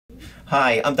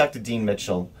Hi, I'm Dr. Dean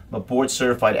Mitchell. I'm a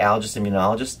board-certified allergist and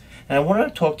immunologist, and I wanted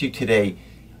to talk to you today.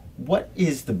 What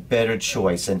is the better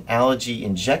choice, an allergy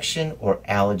injection or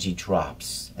allergy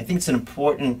drops? I think it's an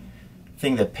important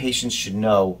thing that patients should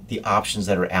know the options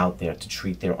that are out there to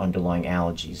treat their underlying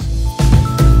allergies.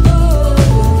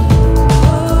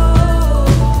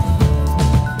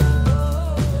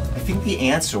 I think the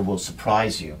answer will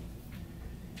surprise you.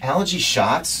 Allergy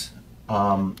shots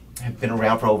have been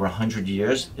around for over 100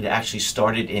 years. It actually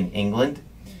started in England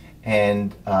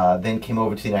and then came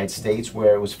over to the United States,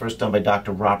 where it was first done by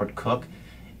Dr. Robert Cook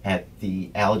at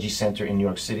the Allergy Center in New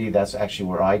York City. That's actually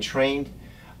where I trained.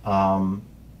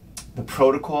 The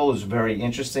protocol is very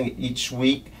interesting. Each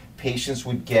week, patients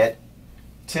would get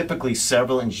typically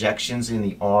several injections in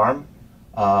the arm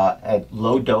at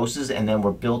low doses, and then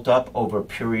were built up over a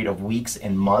period of weeks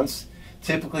and months.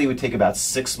 Typically, it would take about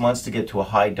 6 months to get to a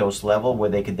high dose level where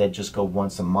they could then just go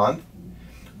once a month.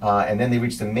 And then they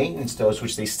reached the maintenance dose,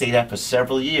 which they stayed at for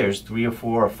several years, 3 or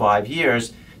 4 or 5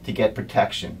 years, to get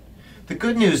protection. The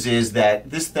good news is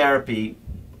that this therapy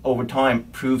over time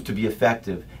proved to be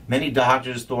effective. Many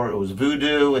doctors thought it was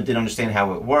voodoo and didn't understand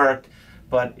how it worked,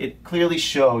 but it clearly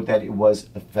showed that it was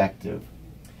effective.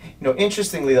 You know,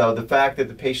 interestingly though, the fact that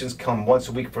the patients come once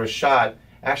a week for a shot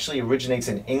actually originates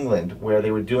in England, where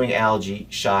they were doing allergy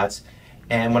shots.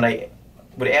 And when I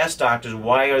would ask doctors,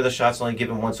 why are the shots only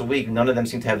given once a week, none of them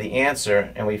seemed to have the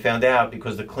answer. And we found out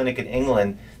because the clinic in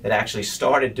England that actually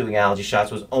started doing allergy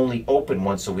shots was only open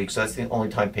once a week, so that's the only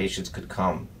time patients could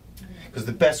come. Because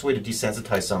the best way to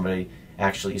desensitize somebody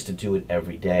actually is to do it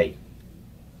every day.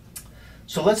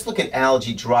 So let's look at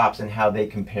allergy drops and how they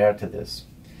compare to this.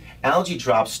 Allergy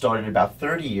drops started about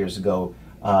 30 years ago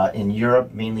in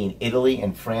Europe, mainly in Italy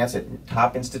and France at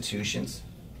top institutions.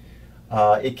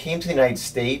 It came to the United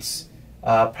States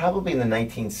probably in the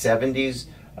 1970s,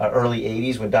 early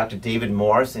 80s, when Dr. David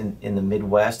Morris in the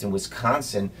Midwest in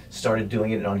Wisconsin started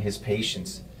doing it on his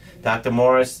patients. Dr.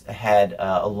 Morris had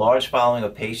a large following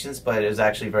of patients, but it was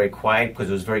actually very quiet because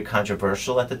it was very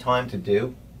controversial at the time to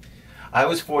do. I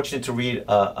was fortunate to read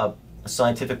a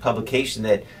scientific publication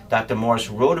that Dr. Morris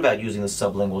wrote about using the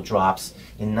sublingual drops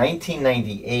in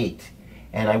 1998,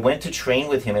 and I went to train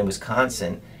with him in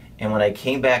Wisconsin, and when I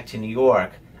came back to New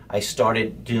York, I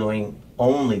started doing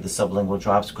only the sublingual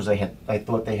drops because I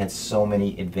thought they had so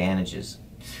many advantages.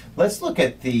 Let's look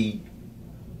at the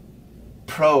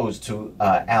pros to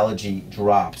allergy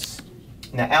drops.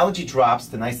 Now, allergy drops,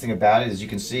 the nice thing about it is you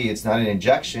can see it's not an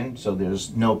injection, so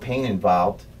there's no pain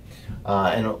involved.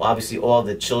 And obviously all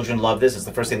the children love this. It's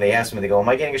the first thing they ask me. They go, am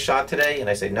I getting a shot today? And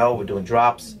I say, no, we're doing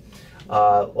drops.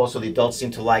 Also, the adults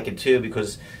seem to like it too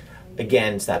because,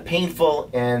 again, it's not painful,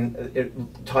 and it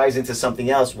ties into something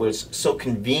else where it's so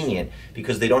convenient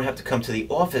because they don't have to come to the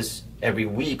office every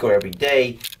week or every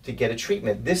day to get a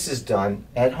treatment. This is done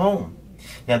at home.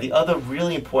 Now, the other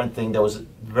really important thing that was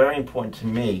very important to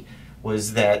me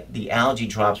was that the allergy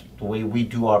drops, the way we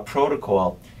do our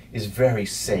protocol, is very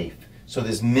safe. So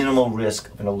there's minimal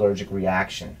risk of an allergic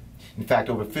reaction. In fact,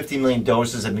 over 50 million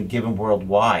doses have been given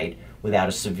worldwide without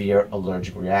a severe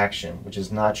allergic reaction, which is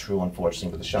not true,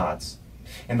 unfortunately, with the shots.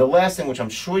 And the last thing, which I'm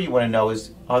sure you want to know,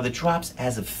 is, are the drops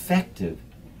as effective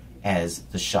as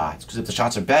the shots? Because if the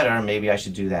shots are better, maybe I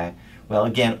should do that. Well,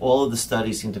 again, all of the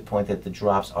studies seem to point that the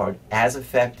drops are as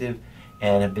effective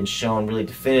and have been shown really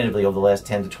definitively over the last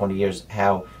 10 to 20 years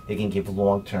how they can give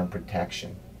long-term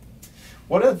protection.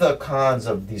 What are the cons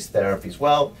of these therapies?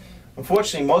 Well,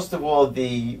 unfortunately, most of all,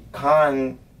 the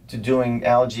con to doing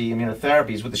allergy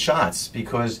immunotherapy is with the shots,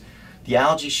 because the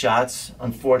allergy shots,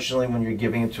 unfortunately, when you're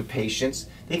giving it to patients,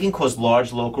 they can cause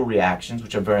large local reactions,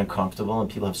 which are very uncomfortable, and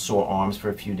people have sore arms for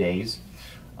a few days.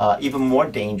 Even more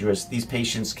dangerous, these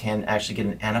patients can actually get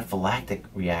an anaphylactic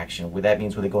reaction, where that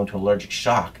means where they go into allergic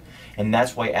shock. And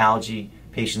that's why allergy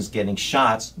patients getting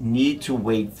shots need to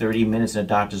wait 30 minutes in a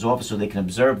doctor's office so they can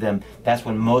observe them. That's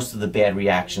when most of the bad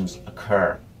reactions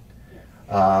occur.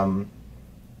 Now,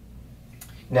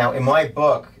 in my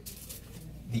book,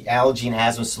 The Allergy and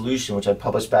Asthma Solution, which I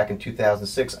published back in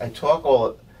 2006, I talk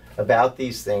all about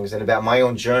these things and about my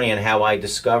own journey and how I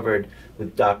discovered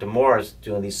with Dr. Morris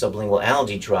doing these sublingual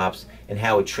allergy drops and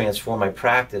how it transformed my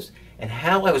practice and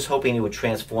how I was hoping it would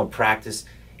transform practice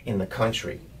in the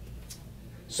country.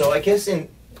 So I guess in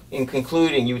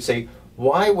concluding, you would say,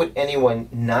 why would anyone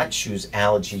not choose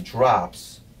allergy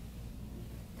drops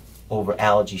over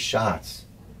allergy shots?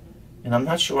 And I'm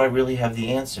not sure I really have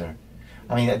the answer.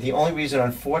 I mean, the only reason,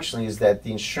 unfortunately, is that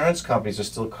the insurance companies are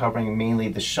still covering mainly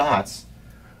the shots,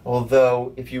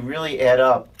 although if you really add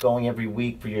up going every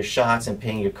week for your shots and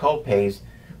paying your co-pays,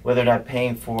 whether or not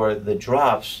paying for the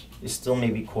drops is still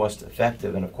maybe cost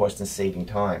effective and of course in saving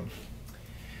time.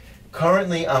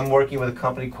 Currently, I'm working with a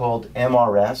company called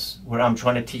MRS, where I'm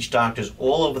trying to teach doctors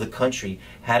all over the country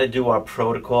how to do our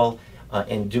protocol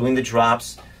in doing the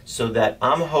drops, so that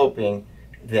I'm hoping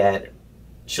that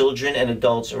children and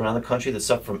adults around the country that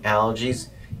suffer from allergies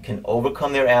can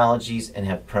overcome their allergies and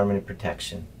have permanent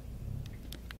protection.